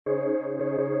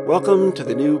Welcome to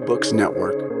the New Books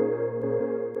Network.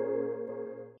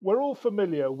 We're all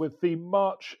familiar with the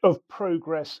March of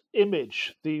Progress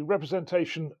image, the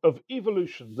representation of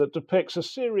evolution that depicts a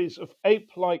series of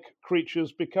ape-like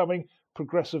creatures becoming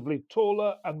progressively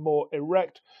taller and more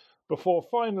erect before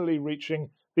finally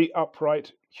reaching the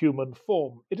upright human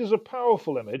form. It is a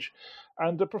powerful image,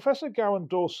 and Professor Gowan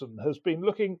Dawson has been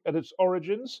looking at its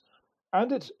origins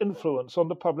and its influence on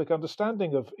the public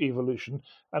understanding of evolution,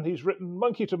 and he's written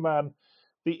Monkey to Man,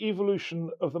 the evolution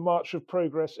of the March of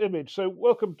Progress image. So,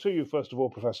 welcome to you, first of all,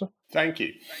 Professor. Thank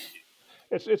you.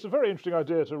 It's a very interesting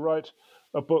idea to write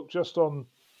a book just on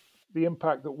the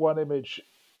impact that one image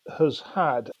has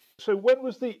had. So, when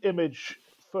was the image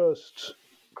first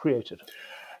created?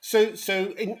 So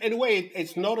in a way,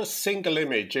 it's not a single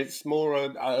image. It's more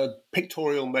a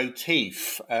pictorial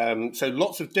motif. So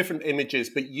lots of different images,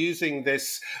 but using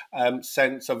this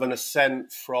sense of an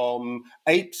ascent from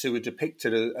apes who were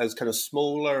depicted as kind of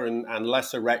smaller and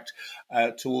less erect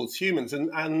towards humans.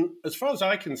 And as far as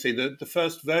I can see, the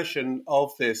first version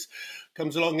of this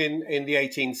comes along in the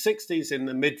 1860s, in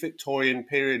the mid-Victorian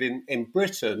period in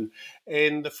Britain,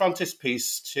 in the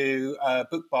frontispiece to a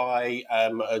book by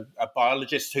a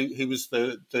biologist who was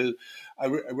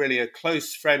really a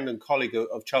close friend and colleague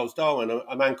of Charles Darwin,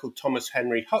 a man called Thomas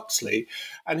Henry Huxley.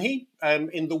 And he,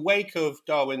 in the wake of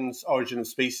Darwin's Origin of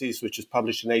Species, which was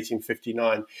published in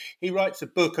 1859, he writes a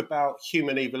book about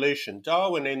human evolution.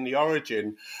 Darwin, in the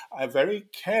Origin, very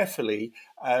carefully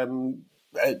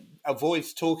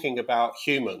avoids talking about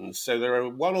humans. So there are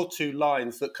one or two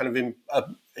lines that kind of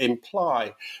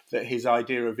imply that his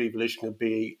idea of evolution could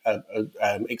be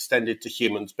extended to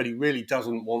humans, but he really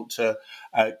doesn't want to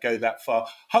go that far.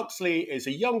 Huxley is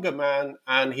a younger man,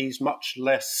 and he's much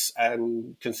less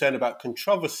concerned about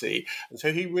controversy. And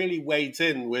so he really wades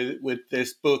in with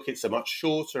this book. It's a much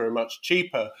shorter, a much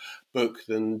cheaper book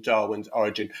than Darwin's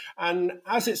Origin. And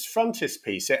as its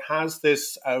frontispiece, it has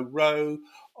this row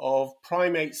of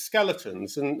primate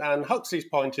skeletons. And Huxley's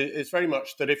point is very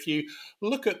much that if you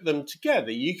look at them together,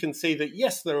 you can see that,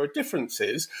 yes, there are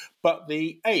differences, but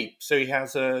the ape, so he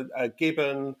has a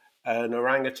gibbon, an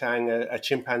orangutan, a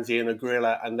chimpanzee and a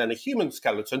gorilla, and then a human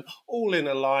skeleton, all in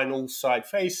a line, all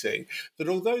side-facing, that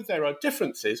although there are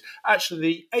differences, actually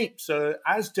the apes are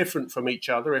as different from each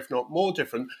other, if not more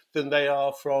different, than they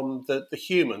are from the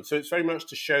human. So it's very much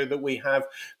to show that we have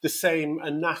the same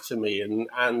anatomy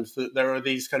and that there are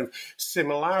these kind of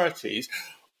similarities.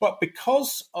 But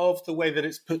because of the way that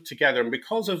it's put together and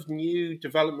because of new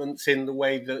developments in the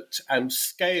way that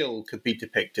scale could be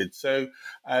depicted. So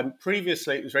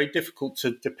previously it was very difficult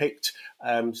to depict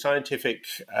scientific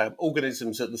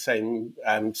organisms at the same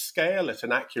scale, at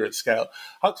an accurate scale.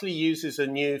 Huxley uses a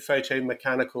new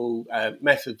photomechanical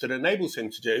method that enables him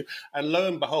to do. And lo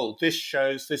and behold, this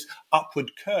shows this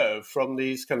upward curve from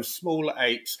these kind of smaller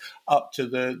apes up to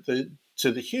the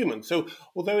human. So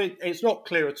although it's not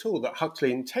clear at all that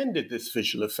Huxley intended this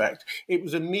visual effect, it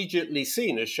was immediately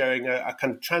seen as showing a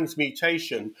kind of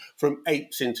transmutation from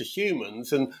apes into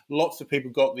humans, and lots of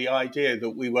people got the idea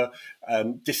that we were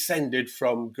descended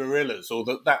from gorillas, or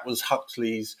that was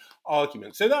Huxley's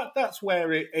argument. So that's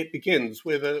where it begins,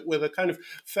 with a kind of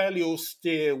fairly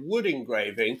austere wood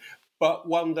engraving, but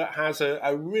one that has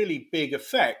a really big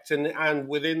effect, and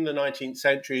within the 19th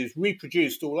century is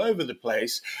reproduced all over the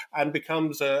place and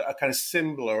becomes a kind of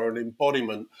symbol or an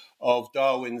embodiment of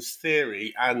Darwin's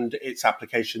theory and its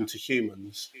application to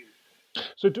humans.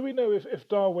 So do we know if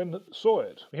Darwin saw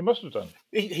it? He must have done.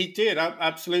 He did,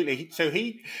 absolutely. So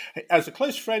he, as a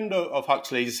close friend of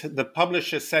Huxley's, the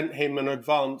publisher sent him an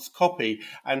advance copy,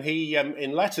 and he,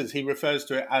 in letters, he refers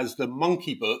to it as the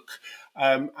Monkey Book.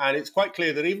 And it's quite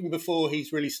clear that even before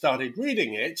he's really started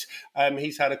reading it,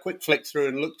 he's had a quick flick through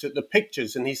and looked at the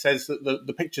pictures, and he says that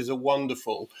the pictures are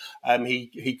wonderful.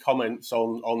 He comments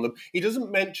on them. He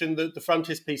doesn't mention the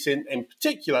frontispiece in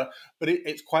particular, but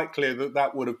it's quite clear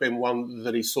that would have been one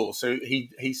that he saw. So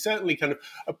he certainly kind of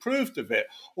approved of it,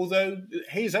 although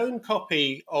his own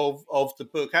copy of the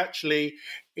book actually,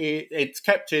 it's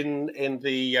kept in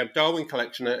the Darwin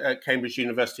collection at Cambridge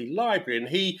University Library, and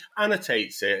he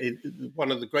annotates it.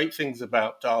 One of the great things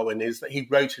about Darwin is that he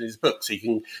wrote in his book, so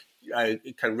you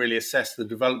can really assess the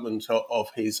development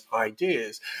of his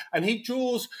ideas. And he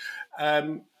draws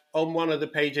on one of the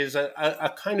pages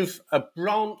a kind of a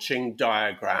branching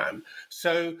diagram.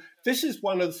 So this is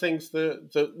one of the things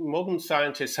that modern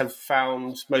scientists have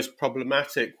found most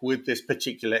problematic with this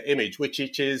particular image, which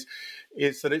it is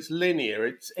that it's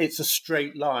linear. It's a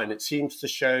straight line. It seems to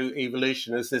show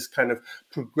evolution as this kind of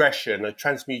progression, a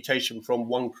transmutation from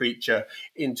one creature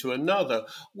into another.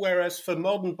 Whereas for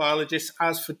modern biologists,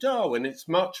 as for Darwin, it's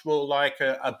much more like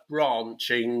a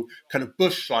branching kind of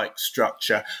bush-like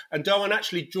structure. And Darwin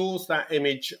actually draws that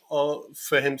image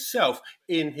for himself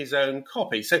in his own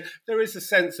copy. So there is a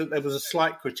sense that there was a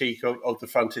slight critique of the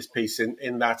frontispiece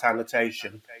in that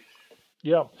annotation.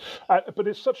 Yeah, but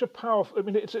it's such a powerful. I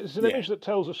mean, it's an image that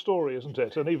tells a story, isn't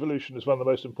it? And evolution is one of the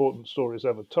most important stories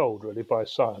ever told, really, by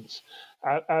science.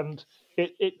 And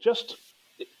it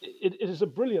is a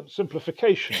brilliant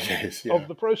simplification of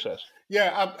the process.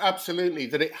 Yeah, absolutely.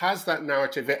 That it has that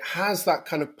narrative, it has that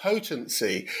kind of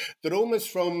potency that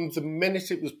almost from the minute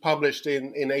it was published in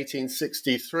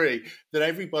 1863, that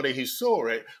everybody who saw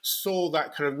it saw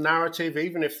that kind of narrative,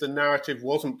 even if the narrative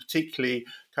wasn't particularly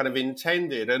kind of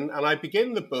intended. And I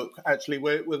begin the book actually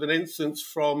with an instance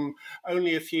from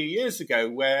only a few years ago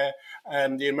where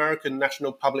the American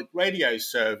National Public Radio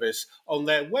Service, on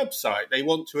their website, they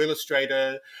want to illustrate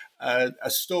a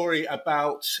story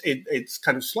about it's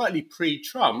kind of slightly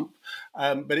pre-Trump,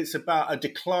 but it's about a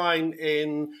decline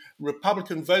in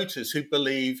Republican voters who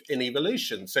believe in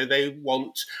evolution. So they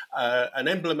want an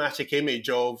emblematic image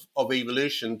of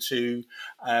evolution to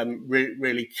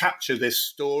really capture this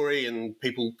story, and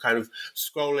people kind of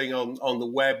scrolling on the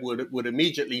web would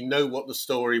immediately know what the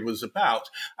story was about.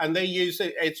 And they use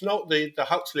it. It's not the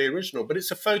Huxley original, but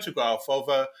it's a photograph of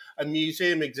a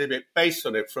museum exhibit based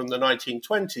on it from the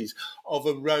 1920s of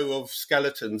a row of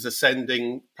skeletons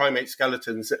primate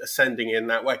skeletons ascending in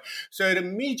that way. So it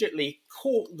immediately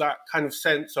caught that kind of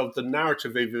sense of the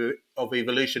narrative of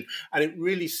evolution, and it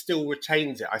really still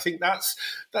retains it. I think that's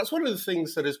one of the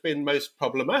things that has been most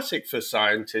problematic for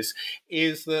scientists,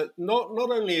 is that not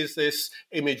only is this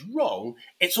image wrong,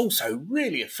 it's also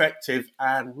really effective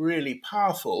and really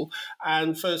powerful.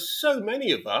 And for so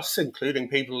many of us, including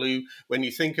people who, when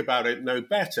you think about it, know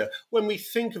better, when we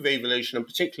think of evolution, and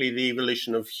particularly the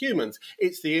evolution of humans,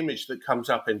 it's the image that comes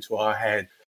up into our head.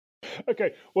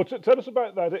 Okay, well, tell us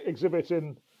about that exhibit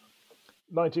in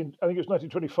I think it was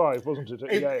 1925, wasn't it,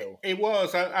 at Yale? It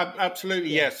was, absolutely,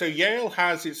 yeah. So Yale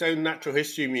has its own natural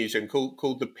history museum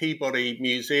called the Peabody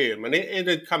Museum, and it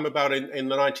had come about in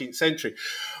the 19th century.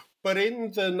 But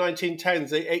in the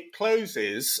 1910s, it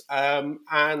closes,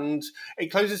 and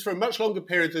it closes for a much longer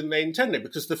period than they intended,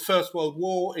 because the First World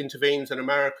War intervenes and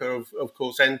America, of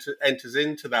course, enters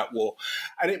into that war.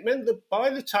 And it meant that by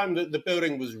the time that the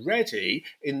building was ready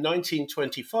in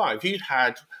 1925, you'd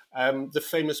had the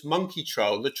famous monkey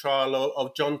trial, the trial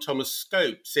of John Thomas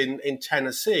Scopes in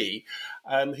Tennessee,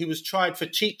 who was tried for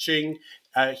teaching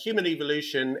human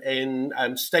evolution in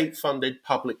state-funded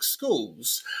public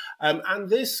schools. And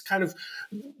this kind of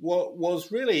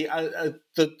was really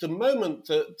the moment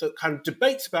that kind of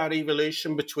debates about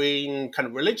evolution between kind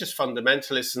of religious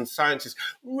fundamentalists and scientists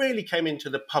really came into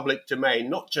the public domain,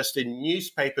 not just in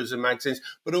newspapers and magazines,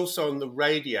 but also on the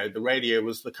radio. The radio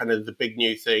was the kind of the big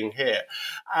new thing here.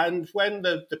 And when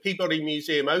the Peabody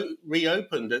Museum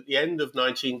reopened at the end of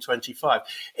 1925,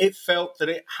 it felt that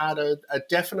it had a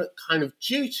definite kind of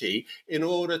duty in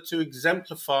order to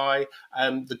exemplify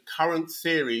the current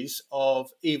theories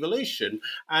of evolution.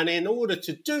 And in order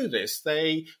to do this,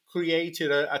 they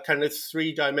created a kind of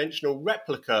three-dimensional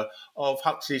replica of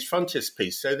Huxley's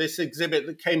frontispiece. So this exhibit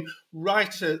that came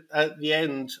right at the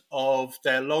end of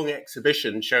their long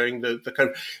exhibition, showing the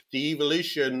kind of the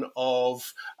evolution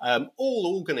of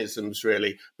all organisms,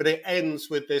 really. But it ends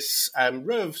with this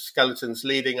row of skeletons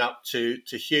leading up to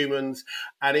humans,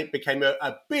 and it became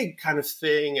a big kind of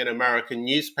thing in American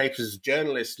newspapers.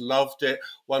 Journalists loved it.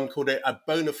 One called it a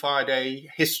bona fide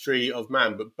history of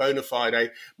man, but bona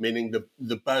fide meaning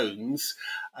the bones.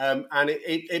 And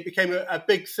it became a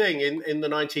big thing in the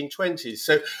 1920s.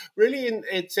 So really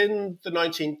it's in the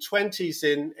 1920s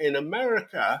in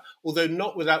America, although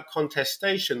not without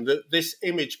contestation, that this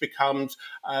image becomes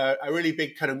a really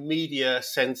big kind of media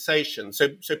sensation. So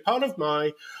part of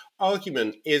my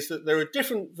argument is that there are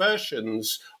different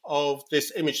versions of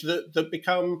this image that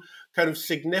become kind of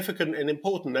significant and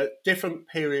important at different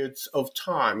periods of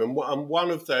time. And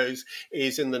one of those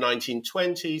is in the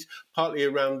 1920s, partly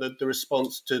around the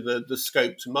response to the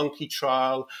Scopes monkey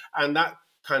trial, and that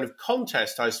kind of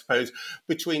contest, I suppose,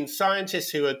 between scientists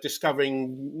who are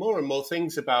discovering more and more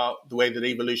things about the way that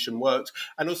evolution works,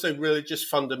 and also religious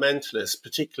fundamentalists,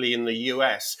 particularly in the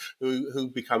US, who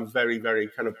become very, very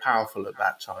kind of powerful at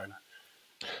that time.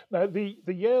 Now, the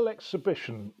Yale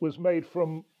exhibition was made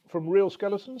from from real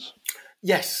skeletons?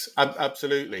 Yes,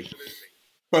 absolutely.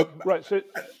 But Right. So,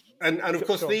 and of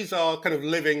course, these are kind of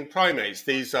living primates.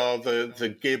 These are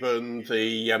the gibbon,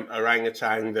 the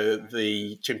orangutan,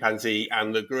 the chimpanzee,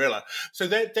 and the gorilla. So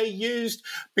they used,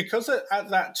 because at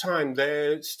that time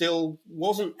there still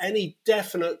wasn't any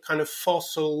definite kind of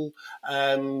fossil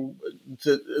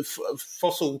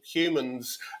fossil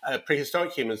humans,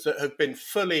 prehistoric humans that have been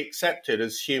fully accepted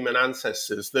as human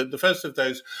ancestors. The first of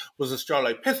those was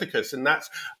Australopithecus, and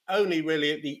that's only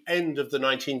really at the end of the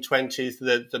 1920s,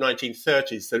 the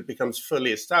 1930s, that it becomes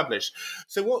fully established.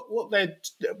 So what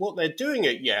they're doing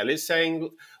at Yale is saying,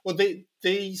 well,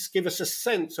 these give us a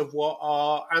sense of what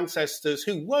our ancestors,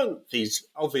 who weren't these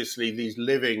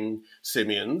living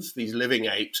simians, these living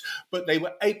apes, but they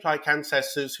were ape-like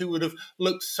ancestors who would have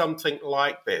looked something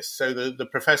like this. So the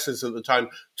professors at the time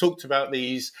talked about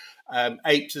these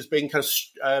apes as being kind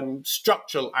of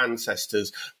structural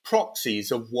ancestors,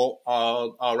 proxies of what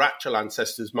our actual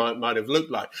ancestors might have looked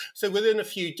like. So within a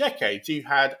few decades, you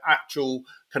had actual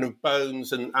kind of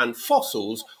bones and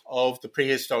fossils of the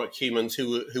prehistoric humans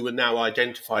who were now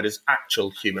identified as actual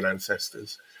human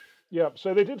ancestors. Yeah,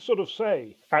 so they did sort of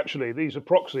say, actually, these are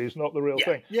proxies, not the real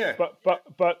thing. Yeah.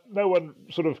 But no one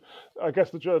sort of, I guess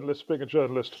the journalist, being a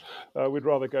journalist, we'd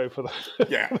rather go for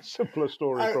the simpler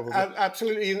story, probably.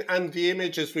 Absolutely. And the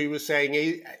image, as we were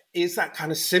saying, is that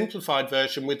kind of simplified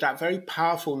version with that very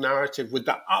powerful narrative, with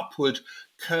that upward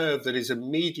curve that is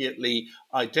immediately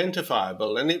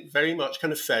identifiable, and it very much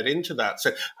kind of fed into that.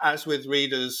 So as with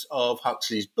readers of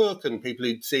Huxley's book and people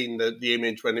who'd seen the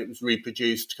image when it was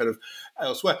reproduced kind of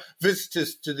elsewhere,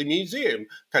 visitors to the museum,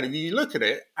 kind of you look at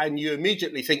it and you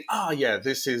immediately think,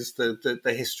 this is the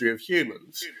history of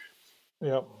humans.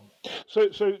 Yeah. So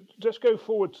let's go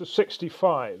forward to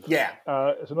 65. Yeah.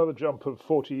 It's another jump of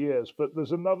 40 years, but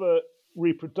there's another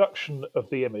reproduction of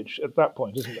the image at that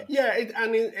point, isn't there? Yeah,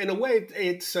 and in a way,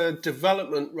 it's a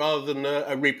development rather than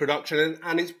a reproduction,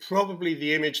 and it's probably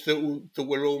the image that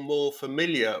we're all more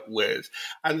familiar with.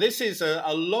 And this is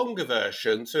a longer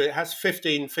version, so it has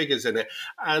 15 figures in it.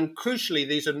 And crucially,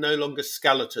 these are no longer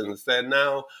skeletons. They're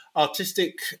now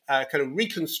artistic kind of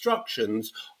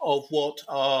reconstructions of what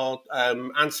our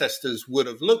ancestors would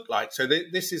have looked like. So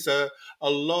this is a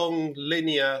long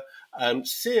linear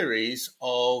series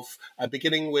of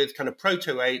beginning with kind of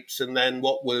proto-apes and then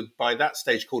what were by that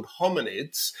stage called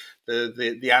hominids,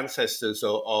 the ancestors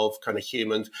of kind of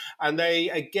humans. And they,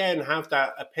 again, have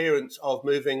that appearance of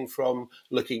moving from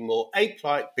looking more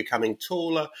ape-like, becoming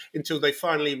taller, until they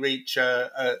finally reach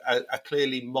a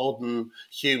clearly modern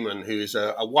human who's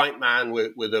a white man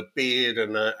with a beard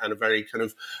and a very kind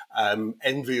of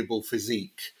enviable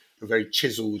physique, a very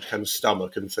chiseled kind of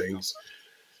stomach and things.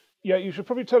 Yeah, you should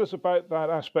probably tell us about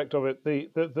that aspect of it,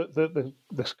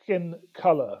 the skin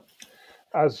colour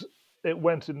as it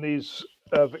went in these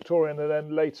Victorian and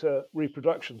then later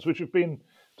reproductions, which have been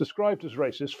described as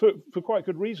racist for quite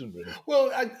good reason, really.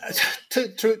 Well,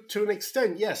 to an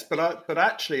extent, yes, but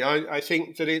actually, I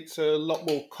think that it's a lot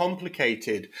more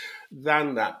complicated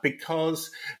than that,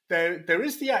 because there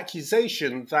is the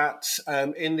accusation that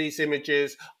in these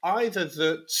images, either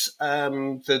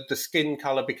that the skin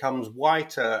color becomes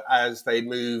whiter as they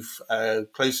move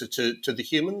closer to the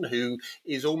human, who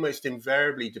is almost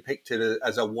invariably depicted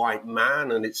as a white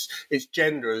man, and it's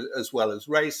gender as well as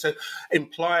race, so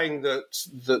implying that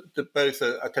both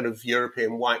a kind of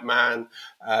European white man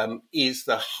is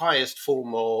the highest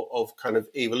form of kind of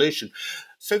evolution.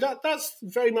 So that's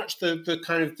very much the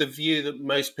kind of the view that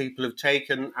most people have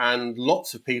taken, and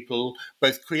lots of people,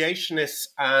 both creationists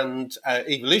and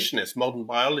evolutionists, modern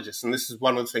biologists, and this is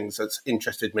one of the things that's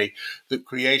interested me, that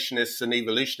creationists and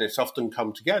evolutionists often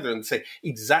come together and say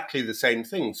exactly the same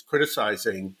things,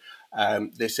 criticizing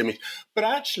this image. But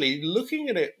actually, looking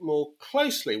at it more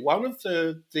closely, one of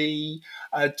the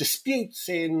disputes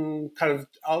in kind of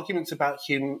arguments about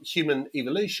human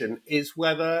evolution is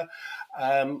whether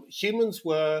humans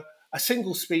were a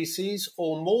single species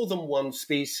or more than one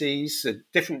species.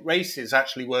 Different races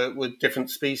actually were different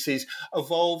species,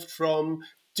 evolved from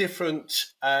different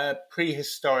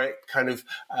prehistoric kind of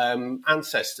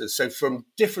ancestors. So from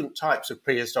different types of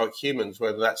prehistoric humans,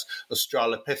 whether that's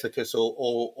Australopithecus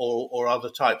or other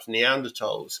types,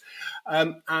 Neanderthals.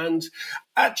 And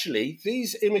actually,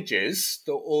 these images,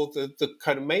 or the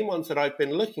kind of main ones that I've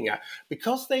been looking at,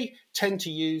 because they tend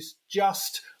to use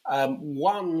just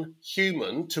one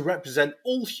human to represent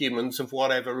all humans of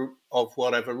whatever of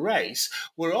whatever race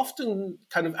were often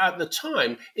kind of at the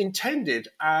time intended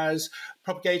as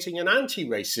propagating an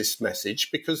anti-racist message,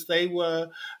 because they were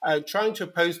trying to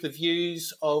oppose the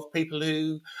views of people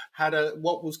who had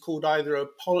what was called either a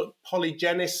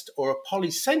polygenist or a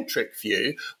polycentric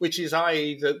view, which is,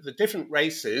 i.e., that the different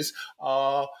races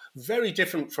are very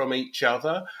different from each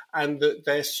other and that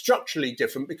they're structurally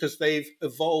different because they've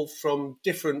evolved from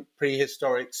different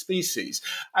prehistoric species.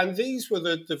 And these were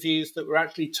the views that were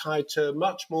actually tied to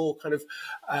much more kind of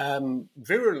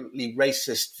virulently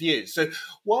racist views. So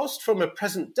whilst from a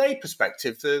present day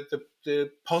perspective,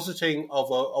 the positing of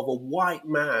a white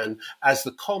man as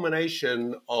the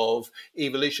culmination of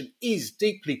evolution is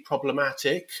deeply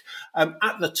problematic,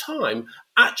 at the time,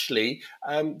 actually,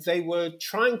 they were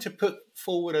trying to put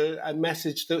forward a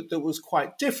message that was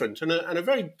quite different. And a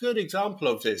very good example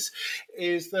of this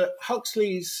is that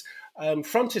Huxley's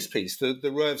frontispiece,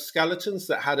 the row of skeletons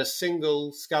that had a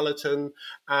single skeleton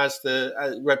as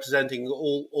representing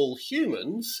all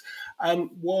humans,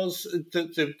 was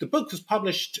the book was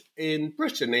published in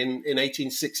Britain in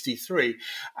 1863,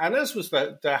 and as was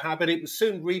the habit, it was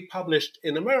soon republished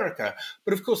in America.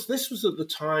 But of course, this was at the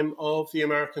time of the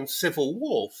American Civil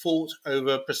War, fought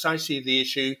over precisely the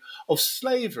issue of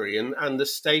slavery and the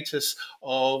status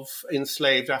of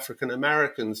enslaved African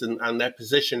Americans and their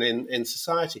position in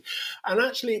society. And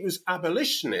actually, it was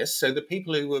abolitionists, so the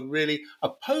people who were really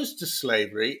opposed to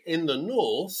slavery in the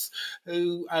North,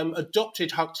 who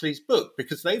adopted Huxley's book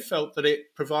because they felt that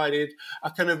it provided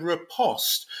a kind of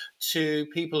riposte to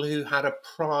people who had a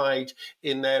pride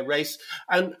in their race,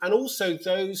 and also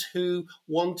those who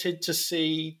wanted to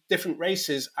see different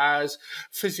races as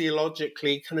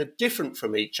physiologically kind of different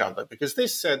from each other, because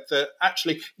this said that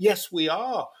actually, yes, we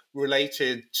are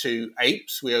related to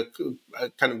apes. We are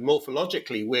kind of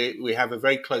morphologically, we have a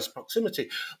very close proximity,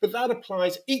 but that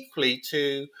applies equally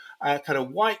to kind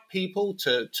of white people,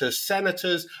 to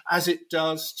senators, as it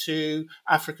does to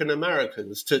African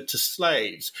Americans, to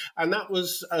slaves. And that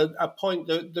was a point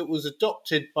that was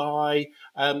adopted by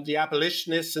the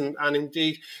abolitionists, and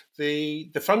indeed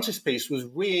the frontispiece was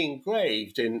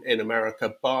re-engraved in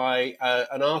America by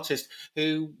an artist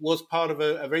who was part of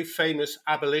a very famous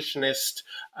abolitionist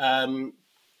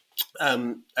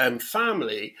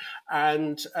family,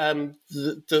 and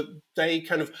they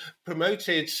kind of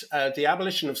promoted the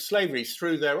abolition of slavery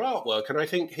through their artwork, and I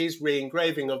think his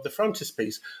re-engraving of the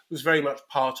frontispiece was very much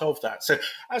part of that. So,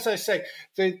 as I say,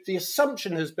 the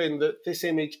assumption has been that this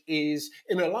image is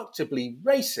ineluctably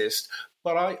racist,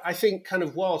 but I think kind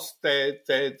of whilst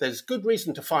there's good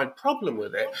reason to find problem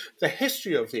with it, the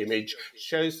history of the image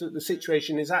shows that the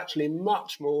situation is actually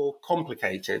much more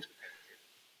complicated.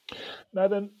 Now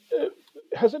then,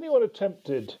 has anyone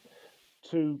attempted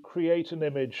to create an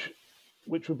image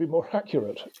which would be more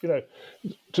accurate? You know,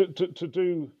 to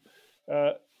do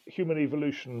human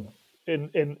evolution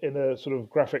in a sort of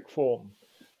graphic form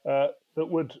that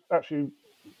would actually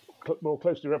more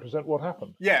closely represent what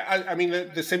happened? Yeah, I mean,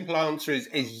 the simple answer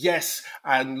is yes,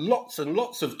 and lots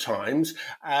of times,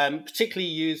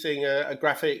 particularly using a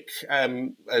graphic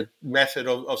method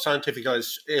of scientific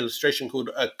illustration called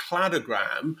a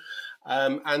cladogram.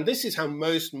 And this is how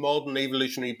most modern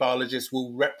evolutionary biologists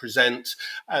will represent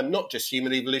not just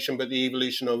human evolution, but the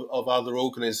evolution of other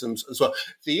organisms as well.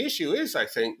 The issue is, I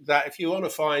think, that if you want to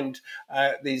find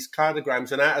these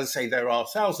cladograms, and as I say, there are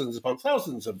thousands upon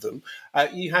thousands of them,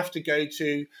 you have to go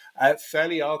to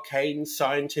fairly arcane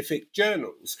scientific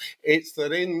journals. It's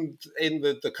that in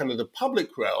the kind of the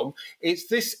public realm, it's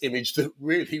this image that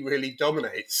really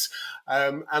dominates.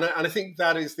 And I think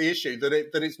that is the issue, that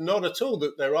it's not at all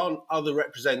that there aren't other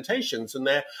representations, and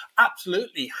there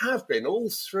absolutely have been all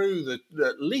through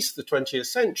at least the 20th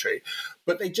century,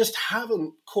 but they just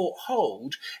haven't caught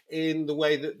hold in the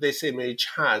way that this image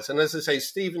has. And as I say,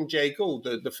 Stephen Jay Gould,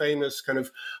 the famous kind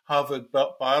of Harvard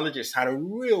biologist, had a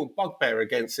real bugbear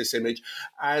against this image,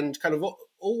 and kind of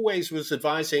always was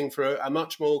advising for a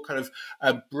much more kind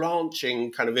of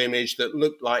branching kind of image that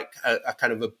looked like a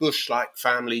kind of a bush-like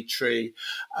family tree.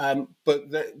 But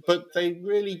they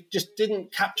really just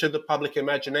didn't capture the public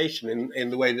imagination in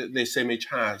the way that this image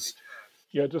has.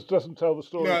 Yeah, it just doesn't tell the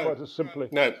story quite as simply.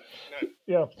 No.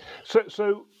 Yeah.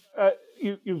 So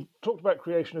you've talked about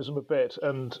creationism a bit,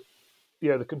 and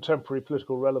the contemporary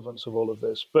political relevance of all of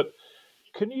this. But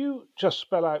can you just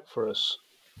spell out for us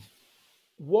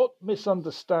what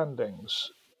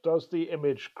misunderstandings does the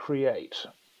image create,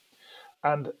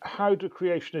 and how do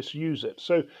creationists use it?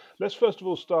 So let's first of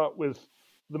all start with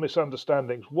the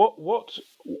misunderstandings?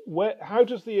 How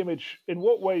does the image? In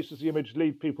what ways does the image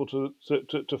lead people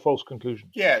to false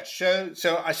conclusions? Yeah,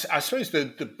 so I suppose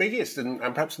the biggest and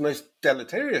perhaps the most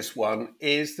deleterious one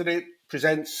is that it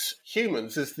presents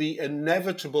humans as the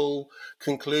inevitable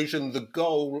conclusion, the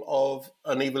goal of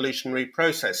an evolutionary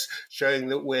process, showing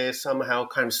that we're somehow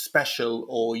kind of special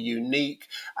or unique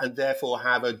and therefore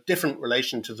have a different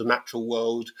relation to the natural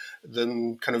world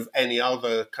than kind of any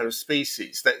other kind of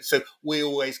species. So we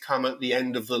always come at the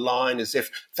end of the line as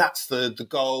if that's the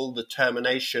goal, the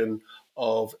termination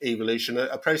of evolution,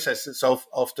 a process that's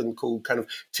often called kind of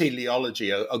teleology,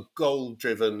 a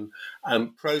goal-driven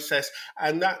process,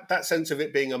 and that sense of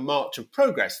it being a march of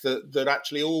progress, that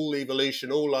actually all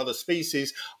evolution, all other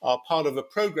species are part of a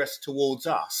progress towards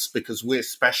us because we're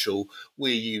special,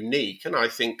 we're unique. And I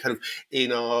think kind of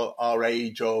in our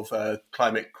age of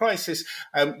climate crisis,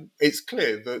 it's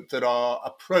clear that our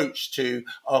approach to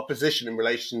our position in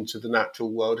relation to the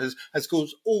natural world has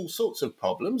caused all sorts of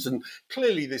problems, and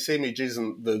clearly this image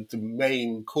isn't the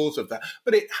main cause of that,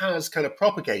 but it has kind of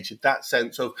propagated that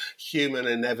sense of human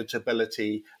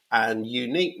inevitability and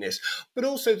uniqueness, but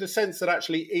also the sense that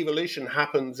actually evolution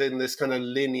happens in this kind of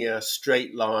linear,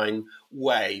 straight line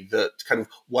way, that kind of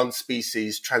one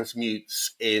species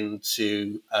transmutes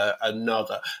into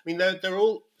another. I mean, there are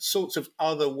all sorts of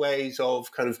other ways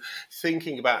of kind of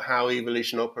thinking about how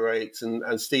evolution operates,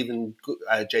 and Stephen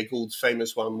Jay Gould's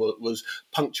famous one was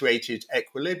punctuated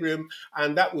equilibrium,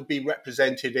 and that would be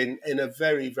represented in a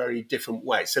very, very different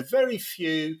way. So very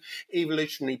few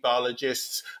evolutionary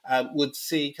biologists would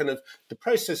see kind of the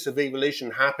process of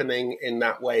evolution happening in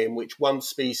that way, in which one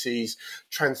species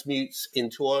transmutes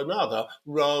into another,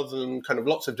 rather than kind of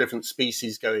lots of different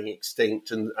species going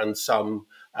extinct and some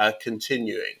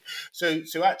continuing. So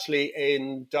actually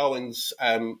in Darwin's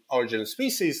Origin of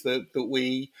Species that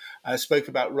we spoke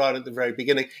about right at the very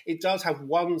beginning, it does have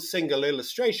one single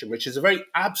illustration, which is a very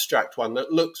abstract one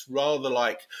that looks rather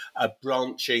like a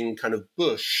branching kind of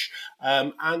bush.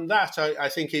 And that, I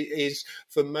think, is,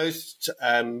 for most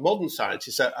modern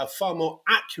scientists, a far more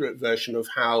accurate version of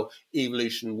how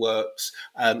evolution works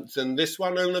than this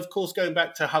one. And of course, going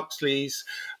back to Huxley's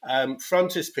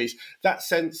frontispiece, that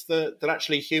sense that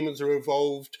actually humans are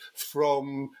evolved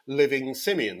from living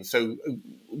simians, so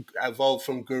evolved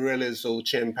from gorillas or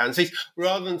chimpanzees,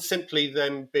 rather than simply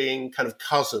them being kind of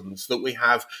cousins, that we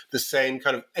have the same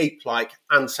kind of ape-like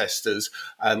ancestors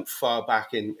far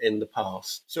back in the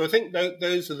past. So I think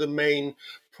those are the main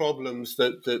problems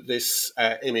that this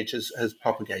image has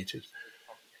propagated.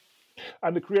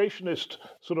 And the creationist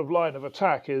sort of line of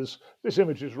attack is, this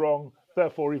image is wrong,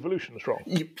 therefore evolution is wrong.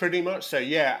 Pretty much so,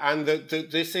 yeah. And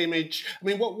this image, I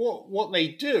mean, what they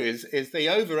do is they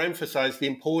overemphasize the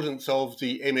importance of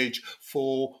the image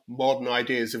for modern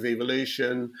ideas of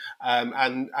evolution,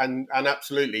 and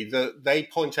absolutely, they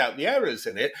point out the errors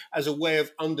in it as a way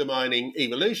of undermining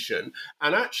evolution.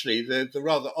 And actually, the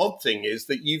rather odd thing is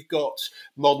that you've got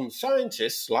modern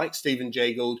scientists like Stephen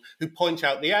Jay Gould who point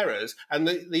out the errors, and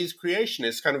these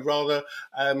creationists kind of rather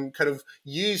kind of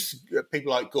use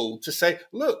people like Gould to say,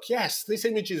 look, yes, this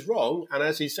image is wrong, and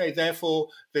as you say, therefore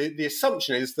the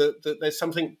assumption is that there's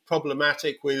something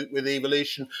problematic with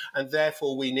evolution, and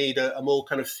therefore we need a more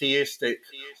kind of theistic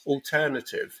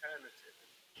alternative.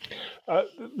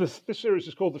 This series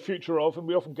is called The Future Of, and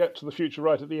we often get to the future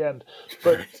right at the end.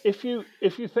 But if you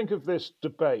think of this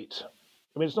debate,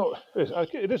 I mean,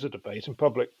 it is a debate in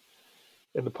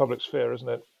the public sphere, isn't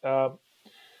it?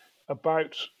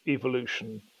 About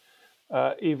evolution.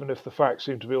 Even if the facts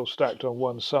seem to be all stacked on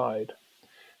one side.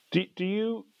 Do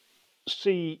you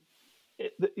see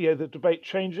the debate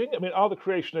changing? I mean, are the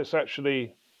creationists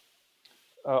actually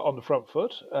on the front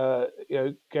foot,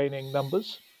 gaining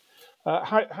numbers?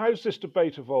 How's this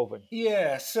debate evolving?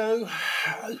 Yeah, so,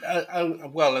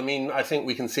 well, I mean, I think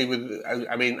we can see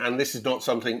and this is not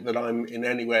something that I'm in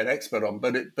any way an expert on,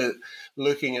 but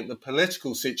looking at the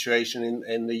political situation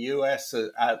in the US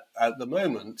at the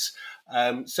moment,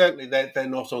 certainly they're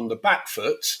not on the back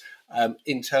foot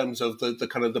in terms of the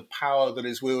kind of the power that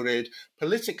is wielded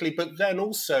politically, but then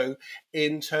also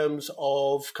in terms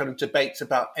of kind of debates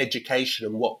about education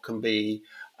and what can be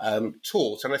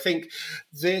taught. And I think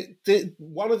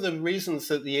one of the reasons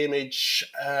that the image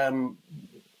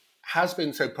has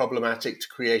been so problematic to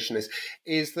creationists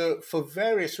is that for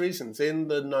various reasons in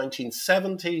the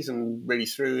 1970s and really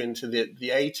through into the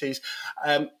 80s,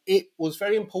 it was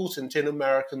very important in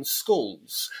American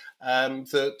schools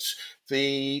that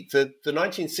the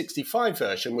 1965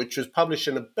 version, which was published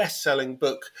in a best-selling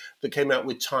book that came out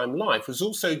with Time Life, was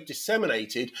also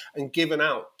disseminated and given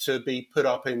out to be put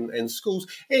up in schools.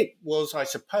 It was, I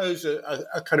suppose,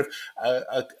 a kind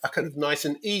of nice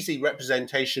and easy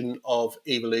representation of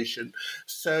evolution.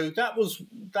 So that was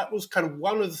kind of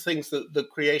one of the things that the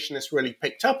creationists really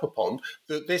picked up upon,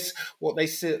 that this, what they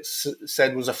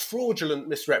said was a fraudulent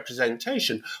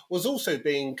misrepresentation, was also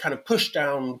being kind of pushed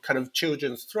down kind of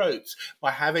children's throats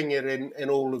by having it in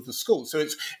all of the schools. So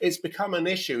it's become an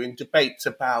issue in debates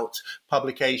about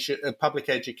public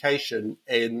education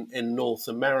in North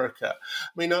America.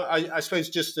 I mean, I suppose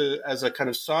just as a kind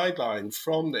of sideline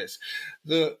from this,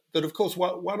 that of course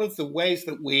one of the ways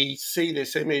that we see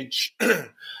this image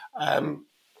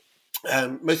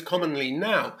most commonly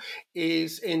now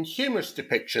is in humorous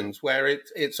depictions, where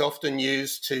it's often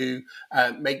used to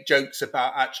make jokes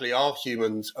about actually are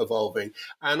humans evolving.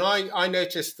 And I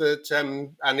noticed that,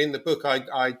 and in the book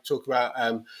I talk about,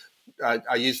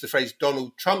 I use the phrase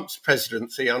Donald Trump's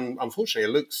presidency. Unfortunately,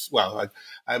 it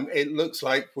looks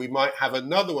like we might have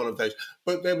another one of those.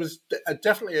 But there was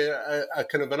definitely a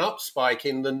kind of an upspike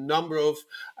in the number of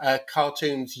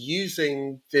cartoons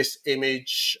using this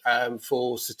image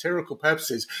for satirical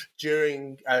purposes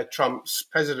during Trump's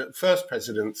first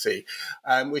presidency,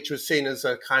 which was seen as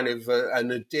a kind of a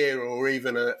nadir or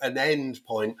even an end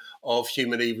point of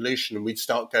human evolution, and we'd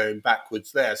start going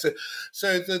backwards there.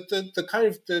 So the kind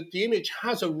of the image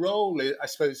has a role, I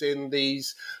suppose, in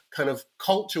these kind of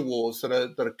culture wars that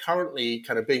are currently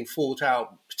kind of being fought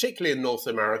out, particularly in North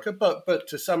America, but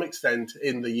to some extent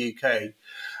in the UK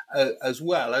as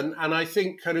well. And I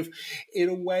think kind of in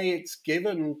a way it's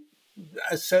given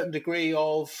a certain degree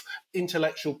of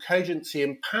intellectual cogency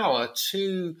and power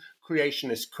to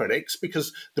creationist critics,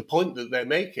 because the point that they're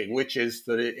making, which is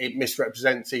that it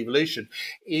misrepresents evolution,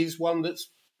 is one that's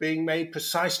being made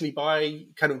precisely by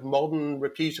kind of modern,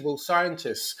 reputable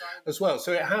scientists as well.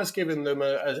 So it has given them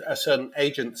a certain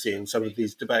agency in some of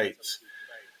these debates.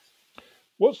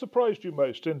 What surprised you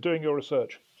most in doing your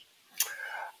research?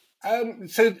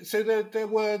 So there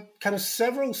were kind of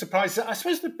several surprises. I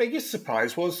suppose the biggest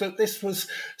surprise was that this was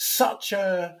such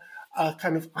a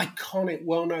kind of iconic,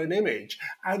 well-known image,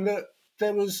 and that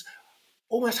there was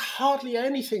almost hardly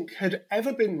anything had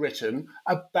ever been written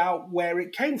about where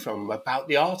it came from, about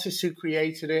the artists who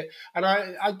created it. And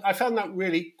I found that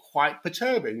really quite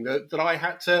perturbing, that I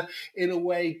had to, in a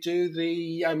way, do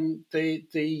the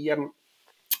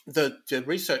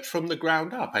research from the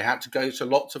ground up. I had to go to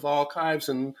lots of archives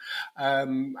and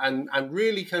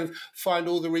really kind of find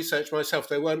all the research myself.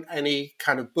 There weren't any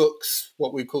kind of books,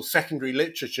 what we call secondary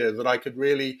literature, that I could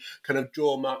really kind of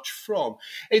draw much from.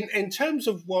 In terms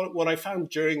of what I found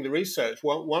during the research,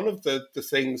 one of the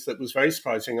things that was very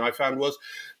surprising I found was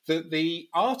that the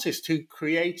artist who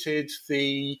created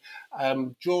the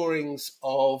drawings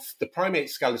of the primate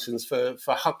skeletons for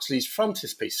Huxley's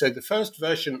frontispiece, so the first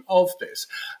version of this,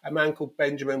 a man called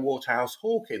Benjamin Waterhouse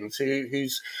Hawkins,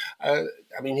 who's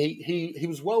he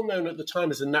was well known at the time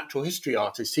as a natural history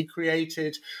artist. He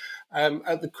created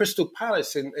at the Crystal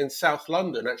Palace in South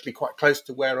London, actually quite close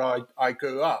to where I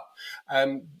grew up.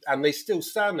 And they still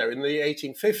stand there. In the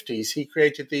 1850s, he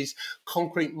created these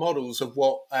concrete models of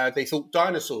what they thought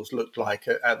dinosaurs looked like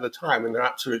at the time, and they're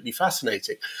absolutely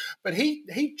fascinating. But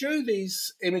he drew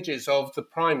these images of the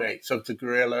primates, of the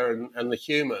gorilla and the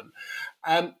human.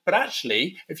 But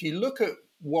actually, if you look at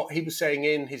what he was saying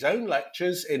in his own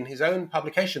lectures, in his own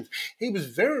publications, he was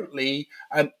virulently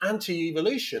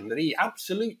anti-evolution, that he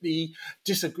absolutely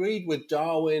disagreed with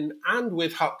Darwin and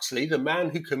with Huxley, the man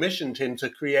who commissioned him to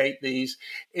create these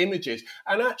images.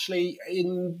 And actually,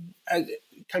 in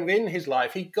his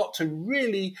life, he got to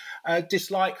really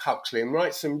dislike Huxley and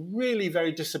write some really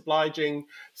very disobliging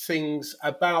things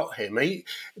about him.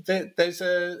 There's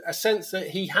a sense that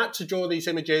he had to draw these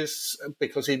images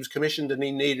because he was commissioned and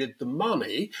he needed the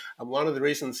money. And one of the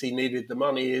reasons he needed the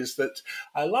money is that,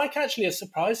 like actually a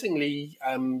surprisingly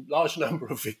large number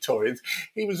of Victorians,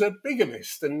 he was a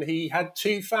bigamist, and he had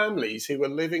two families who were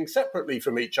living separately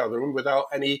from each other and without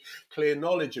any clear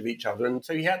knowledge of each other. And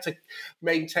so he had to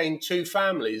maintain two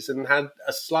families and had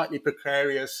a slightly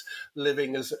precarious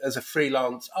living as a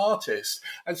freelance artist.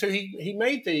 And so he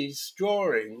made these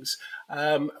drawings,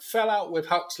 fell out with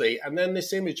Huxley, and then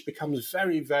this image becomes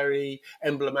very, very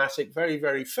emblematic, very,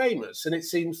 very famous. And it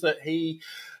seems that he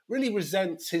really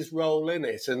resents his role in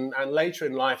it, and later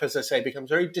in life, as I say, becomes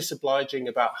very disobliging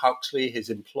about Huxley, his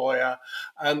employer,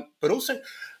 but also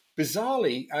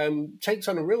bizarrely takes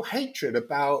on a real hatred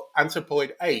about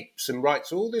anthropoid apes and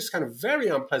writes all this kind of very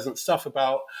unpleasant stuff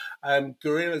about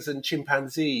gorillas and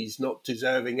chimpanzees not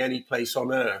deserving any place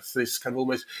on Earth, this kind of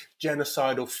almost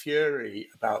genocidal fury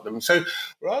about them. So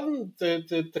rather than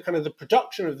the kind of the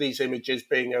production of these images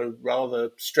being a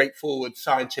rather straightforward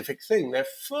scientific thing, they're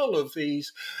full of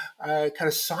these kind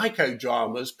of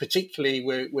psychodramas, particularly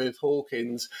with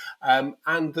Hawkins, and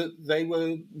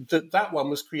that one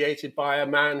was created by a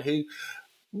man who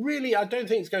really, I don't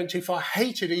think it's going too far,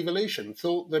 hated evolution,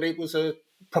 thought that it was a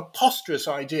preposterous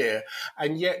idea,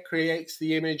 and yet creates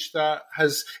the image that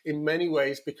has in many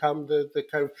ways become the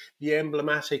kind of the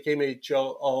emblematic image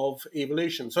of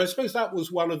evolution. So I suppose that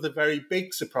was one of the very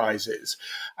big surprises.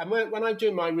 And when I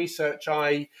do my research,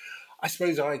 I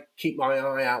suppose I keep my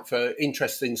eye out for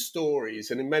interesting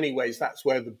stories. And in many ways, that's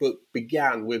where the book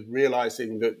began, with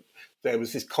realizing that there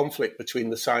was this conflict between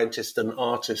the scientist and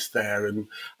artist there, and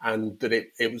that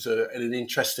it was an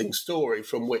interesting story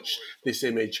from which this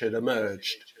image had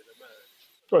emerged.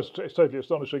 Well, it's totally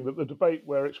astonishing that the debate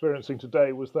we're experiencing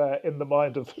today was there in the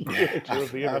mind of the creator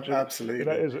of the image. Absolutely.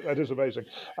 That is amazing.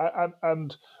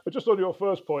 And just on your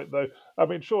first point, though, I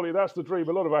mean, surely that's the dream.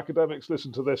 A lot of academics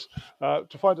listen to this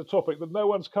to find a topic that no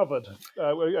one's covered,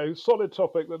 a solid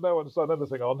topic that no one's done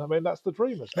anything on. I mean, that's the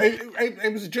dream, isn't it?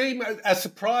 It was a dream, a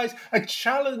surprise, a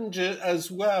challenge as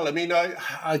well. I mean,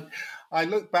 I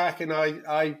look back and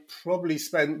I probably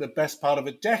spent the best part of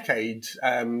a decade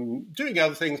doing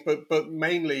other things, but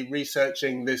mainly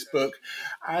researching this book.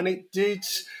 And it did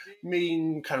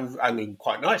mean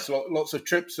quite nice, lots of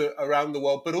trips around the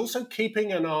world, but also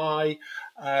keeping an eye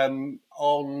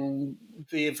on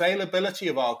the availability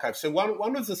of archives. So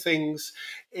one of the things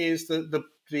is that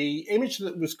the image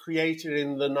that was created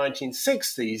in the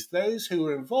 1960s, those who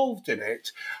were involved in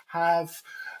it have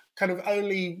kind of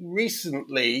only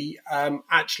recently,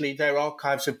 actually, their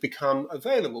archives have become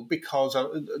available because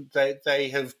they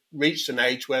have reached an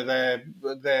age where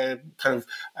they're kind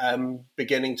of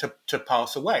beginning to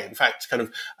pass away. In fact, kind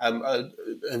of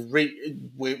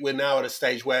we're now at a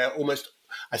stage where almost,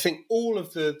 I think, all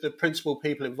of the principal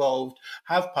people involved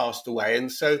have passed away,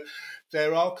 and so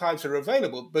their archives are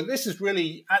available. But this has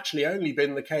really actually only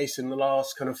been the case in the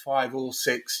last kind of 5 or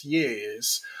 6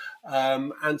 years.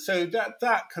 And so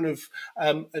that kind of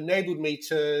enabled me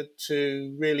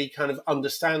to really kind of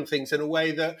understand things in a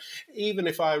way that even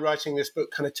if I were writing this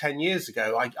book kind of 10 years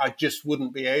ago, I just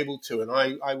wouldn't be able to. And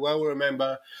I well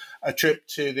remember a trip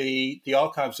to the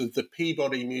archives of the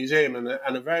Peabody Museum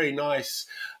and a very nice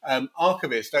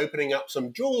archivist opening up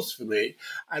some drawers for me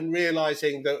and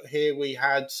realizing that here we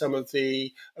had some of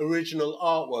the original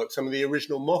artwork, some of the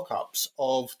original mock-ups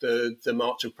of the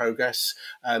March of Progress,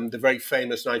 the very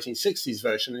famous 1960s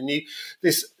version. And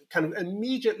this kind of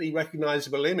immediately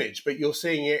recognizable image, but you're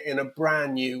seeing it in a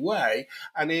brand new way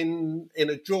and in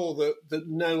a drawer that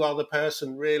no other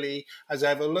person really has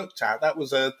ever looked at. That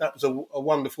was a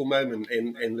wonderful moment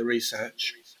in the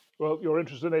research. Well, your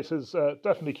interest in it is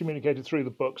definitely communicated through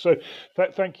the book. So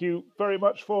thank you very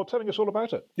much for telling us all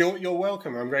about it. You're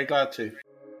welcome. I'm very glad to.